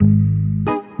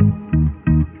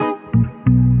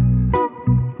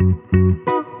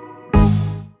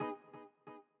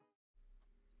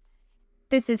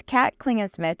This is Kat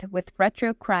Klingensmith with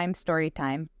Retro Crime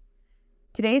Storytime.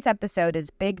 Today's episode is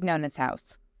Big Nonna's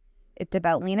House. It's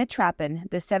about Lena Trappin,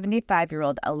 the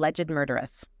 75-year-old alleged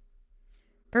murderess.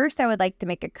 First, I would like to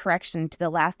make a correction to the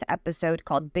last episode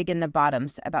called Big in the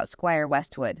Bottoms about Squire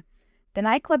Westwood. The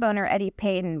nightclub owner Eddie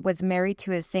Payton was married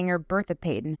to his singer Bertha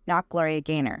Payton, not Gloria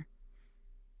Gaynor.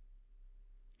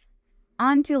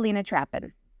 On to Lena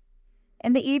Trappin.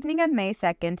 In the evening of May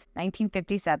 2nd,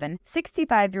 1957,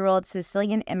 65-year-old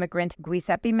Sicilian immigrant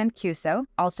Giuseppe Mancuso,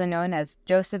 also known as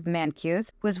Joseph Mancuso,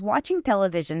 was watching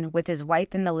television with his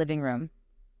wife in the living room.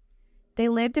 They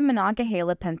lived in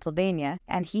Monongahela, Pennsylvania,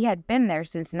 and he had been there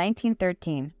since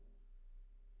 1913.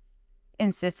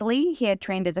 In Sicily, he had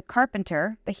trained as a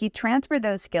carpenter, but he transferred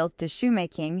those skills to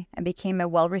shoemaking and became a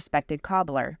well-respected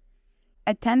cobbler.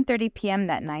 At 10:30 p.m.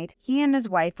 that night, he and his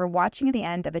wife were watching the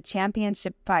end of a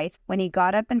championship fight when he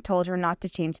got up and told her not to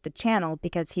change the channel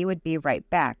because he would be right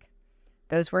back.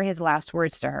 Those were his last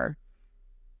words to her.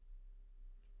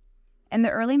 In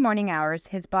the early morning hours,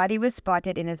 his body was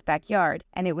spotted in his backyard,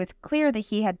 and it was clear that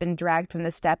he had been dragged from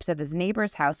the steps of his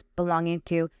neighbor's house belonging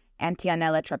to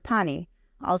Nella Trappin,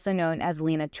 also known as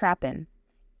Lena Trappin.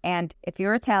 And, if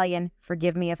you're Italian,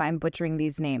 forgive me if I'm butchering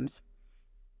these names.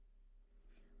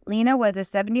 Lena was a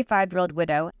 75-year-old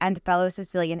widow and fellow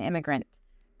Sicilian immigrant.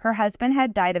 Her husband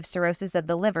had died of cirrhosis of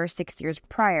the liver 6 years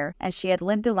prior, and she had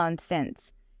lived alone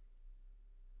since.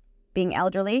 Being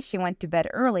elderly, she went to bed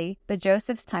early, but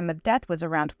Joseph's time of death was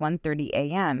around 1:30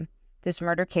 a.m. This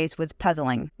murder case was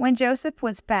puzzling. When Joseph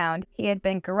was found, he had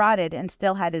been garroted and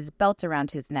still had his belt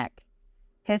around his neck.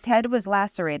 His head was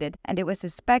lacerated, and it was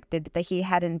suspected that he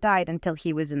hadn't died until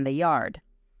he was in the yard.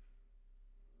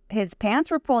 His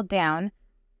pants were pulled down,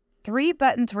 3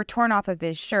 buttons were torn off of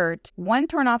his shirt, 1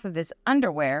 torn off of his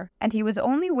underwear, and he was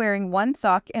only wearing 1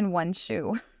 sock and 1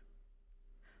 shoe.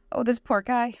 Oh, this poor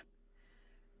guy.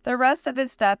 The rest of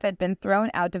his stuff had been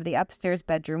thrown out of the upstairs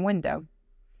bedroom window.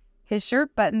 His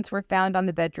shirt buttons were found on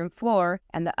the bedroom floor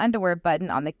and the underwear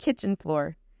button on the kitchen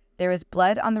floor. There was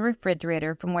blood on the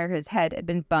refrigerator from where his head had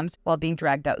been bumped while being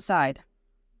dragged outside.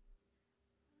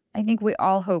 I think we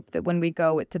all hope that when we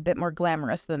go, it's a bit more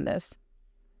glamorous than this.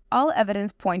 All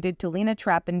evidence pointed to Lena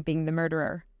Trappin being the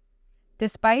murderer.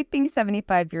 Despite being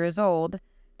 75 years old,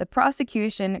 the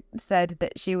prosecution said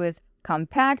that she was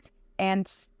compact and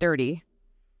sturdy.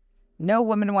 No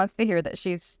woman wants to hear that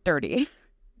she's sturdy.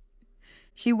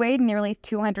 She weighed nearly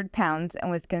 200 pounds and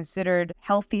was considered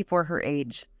healthy for her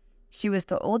age. She was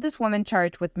the oldest woman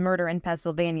charged with murder in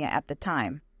Pennsylvania at the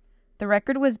time. The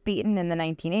record was beaten in the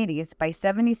 1980s by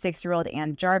 76-year-old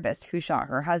Ann Jarvis, who shot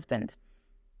her husband.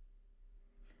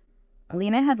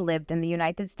 Lena had lived in the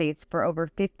United States for over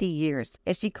 50 years,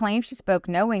 yet she claimed she spoke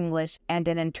no English and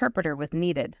an interpreter was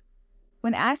needed.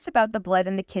 When asked about the blood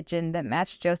in the kitchen that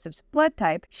matched Joseph's blood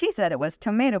type, she said it was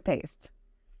tomato paste.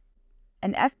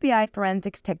 An FBI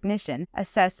forensics technician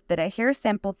assessed that a hair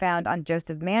sample found on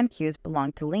Joseph Mancuso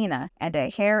belonged to Lena, and a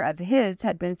hair of his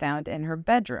had been found in her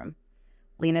bedroom.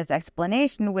 Lena's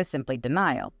explanation was simply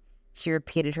denial. She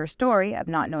repeated her story of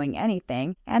not knowing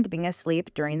anything and being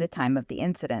asleep during the time of the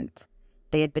incident.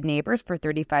 They had been neighbors for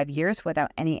 35 years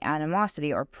without any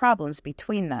animosity or problems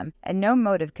between them, and no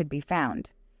motive could be found.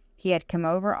 He had come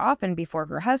over often before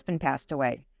her husband passed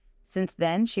away. Since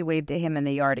then, she waved at him in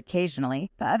the yard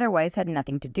occasionally, but otherwise had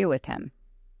nothing to do with him.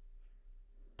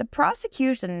 The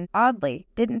prosecution, oddly,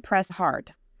 didn't press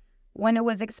hard. When it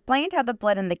was explained how the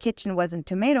blood in the kitchen wasn't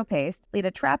tomato paste,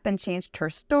 Lena Trappin changed her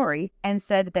story and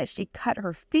said that she cut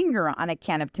her finger on a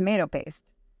can of tomato paste.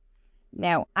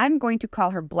 Now, I'm going to call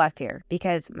her bluff here,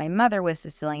 because my mother was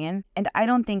Sicilian, and I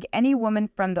don't think any woman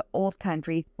from the old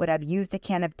country would have used a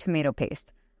can of tomato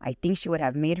paste. I think she would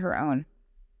have made her own.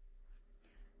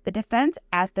 The defense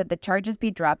asked that the charges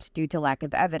be dropped due to lack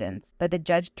of evidence, but the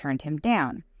judge turned him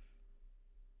down.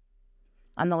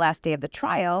 On the last day of the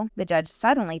trial, the judge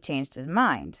suddenly changed his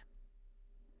mind.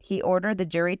 He ordered the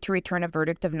jury to return a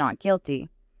verdict of not guilty.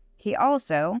 He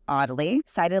also, oddly,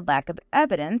 cited lack of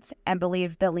evidence and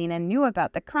believed that Lena knew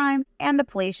about the crime and the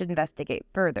police should investigate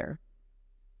further.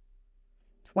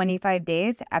 25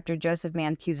 days after Joseph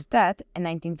Mancuso's death in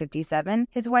 1957,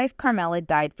 his wife Carmela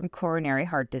died from coronary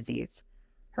heart disease.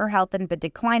 Her health had been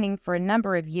declining for a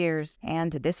number of years,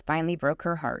 and this finally broke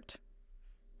her heart.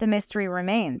 The mystery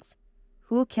remains.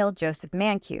 Who killed Joseph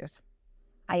Mancuso?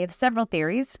 I have several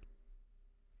theories.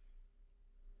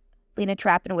 Lena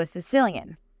Trappin was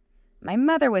Sicilian. My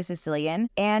mother was Sicilian,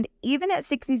 and even at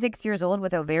 66 years old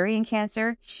with ovarian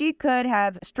cancer, she could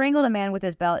have strangled a man with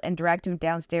his belt and dragged him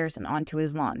downstairs and onto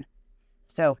his lawn.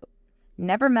 So,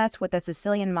 never mess with a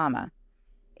Sicilian mama.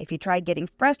 If you tried getting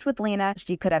fresh with Lena,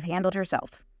 she could have handled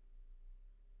herself.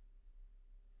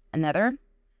 Another,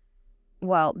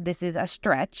 well, this is a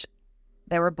stretch.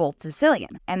 They were both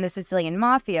Sicilian, and the Sicilian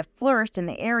mafia flourished in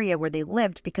the area where they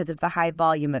lived because of the high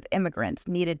volume of immigrants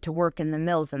needed to work in the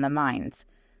mills and the mines.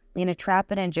 Lena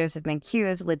Trappin and Joseph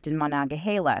Mancuso lived in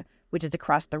Monongahela, which is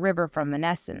across the river from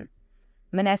Monessen.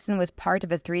 Monessen was part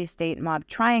of a three-state mob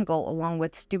triangle along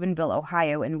with Steubenville,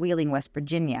 Ohio, and Wheeling, West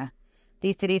Virginia.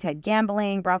 These cities had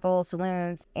gambling, brothels,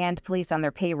 saloons, and police on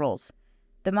their payrolls.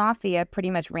 The mafia pretty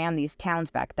much ran these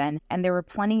towns back then, and there were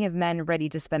plenty of men ready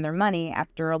to spend their money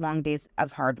after a long days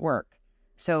of hard work.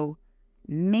 So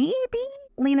maybe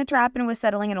Lena Trappin was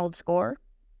settling an old score?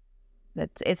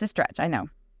 It's a stretch, I know.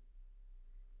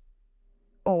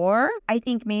 Or I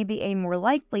think maybe a more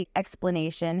likely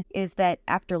explanation is that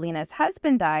after Lena's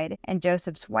husband died and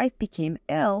Joseph's wife became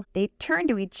ill, they turned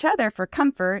to each other for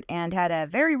comfort and had a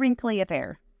very wrinkly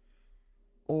affair.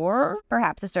 Or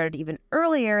perhaps it started even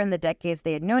earlier in the decades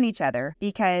they had known each other,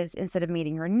 because instead of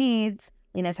meeting her needs,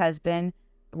 Lena's husband,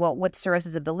 well, with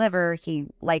cirrhosis of the liver, he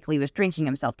likely was drinking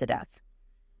himself to death.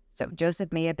 So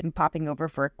Joseph may have been popping over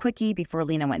for a quickie before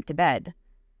Lena went to bed.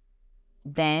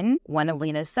 Then one of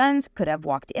Lena's sons could have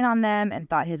walked in on them and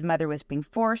thought his mother was being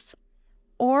forced.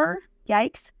 Or,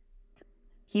 yikes,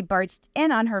 he barged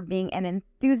in on her being an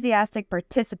enthusiastic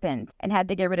participant and had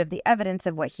to get rid of the evidence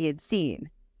of what he had seen.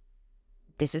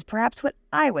 This is perhaps what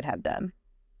I would have done.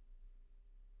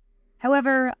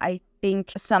 However, I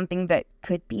think something that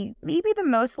could be maybe the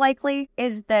most likely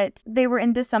is that they were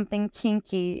into something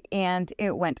kinky and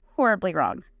it went horribly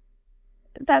wrong.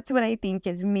 That's what I think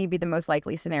is maybe the most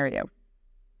likely scenario.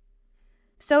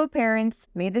 So parents,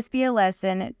 may this be a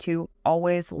lesson to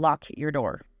always lock your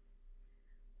door.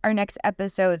 Our next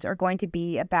episodes are going to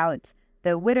be about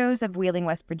the widows of Wheeling,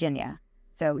 West Virginia.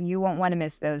 So you won't want to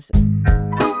miss those.